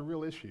wrong, those are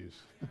real issues.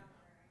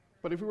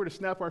 But if we were to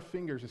snap our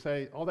fingers and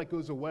say, all that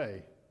goes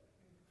away,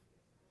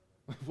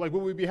 like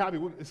would we be happy?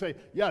 We'd say,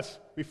 yes,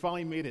 we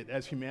finally made it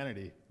as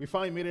humanity. We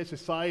finally made it as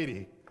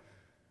society.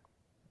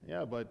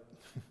 Yeah, but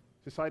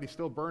society's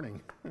still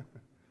burning.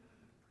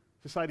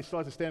 Society still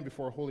has to stand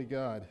before a holy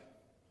God.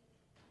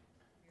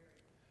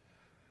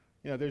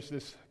 You know, there's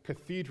this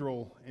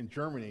cathedral in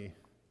Germany,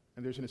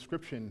 and there's an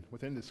inscription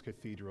within this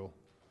cathedral.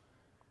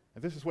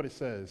 And this is what it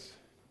says.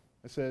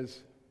 It says,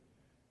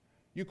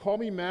 you call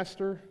me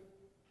master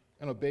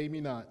and obey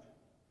me not.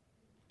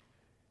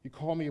 You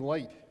call me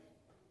light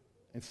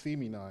and see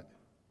me not.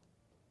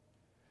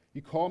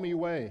 You call me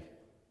way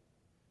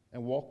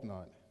and walk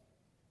not.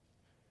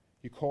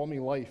 You call me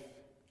life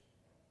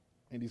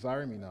and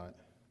desire me not.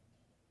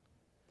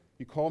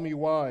 You call me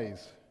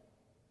wise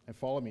and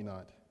follow me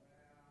not.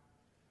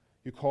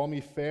 You call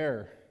me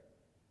fair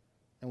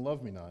and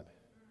love me not.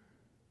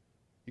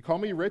 You call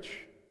me rich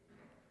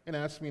and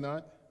ask me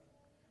not.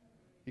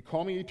 You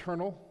call me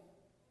eternal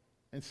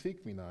and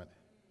seek me not.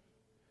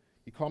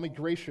 You call me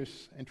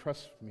gracious and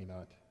trust me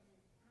not.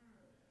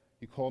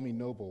 You call me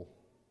noble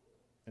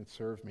and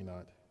serve me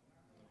not.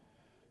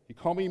 You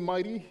call me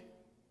mighty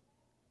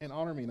and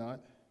honor me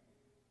not.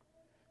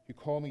 You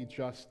call me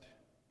just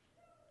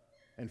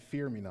and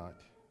fear me not.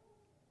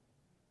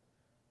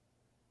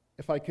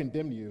 If I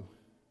condemn you,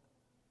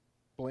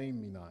 blame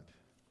me not.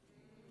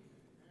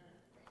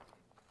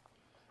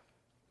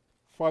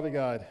 Father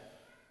God,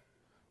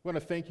 we want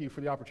to thank you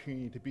for the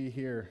opportunity to be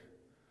here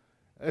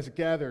as a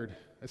gathered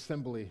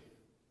assembly,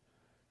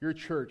 your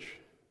church,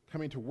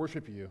 coming to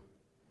worship you,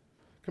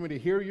 coming to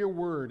hear your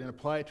word and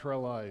apply it to our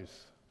lives.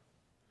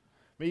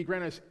 May you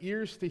grant us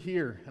ears to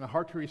hear and a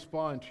heart to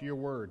respond to your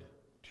word,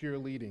 to your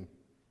leading.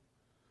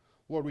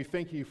 Lord, we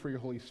thank you for your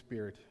Holy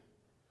Spirit.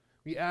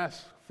 We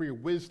ask for your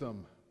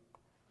wisdom.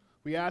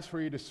 We ask for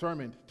your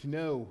discernment to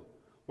know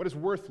what is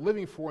worth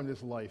living for in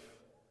this life,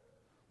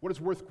 what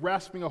is worth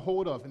grasping a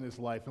hold of in this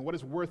life, and what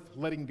is worth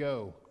letting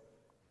go.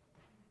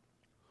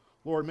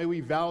 Lord, may we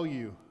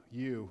value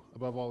you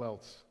above all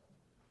else.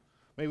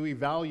 May we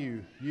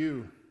value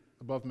you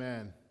above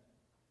man.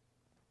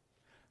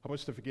 Help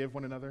us to forgive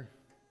one another.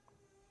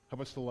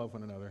 Help us to love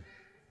one another.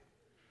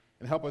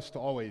 And help us to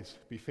always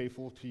be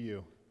faithful to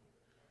you.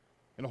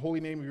 In the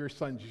holy name of your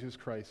Son, Jesus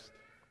Christ,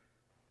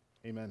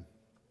 amen.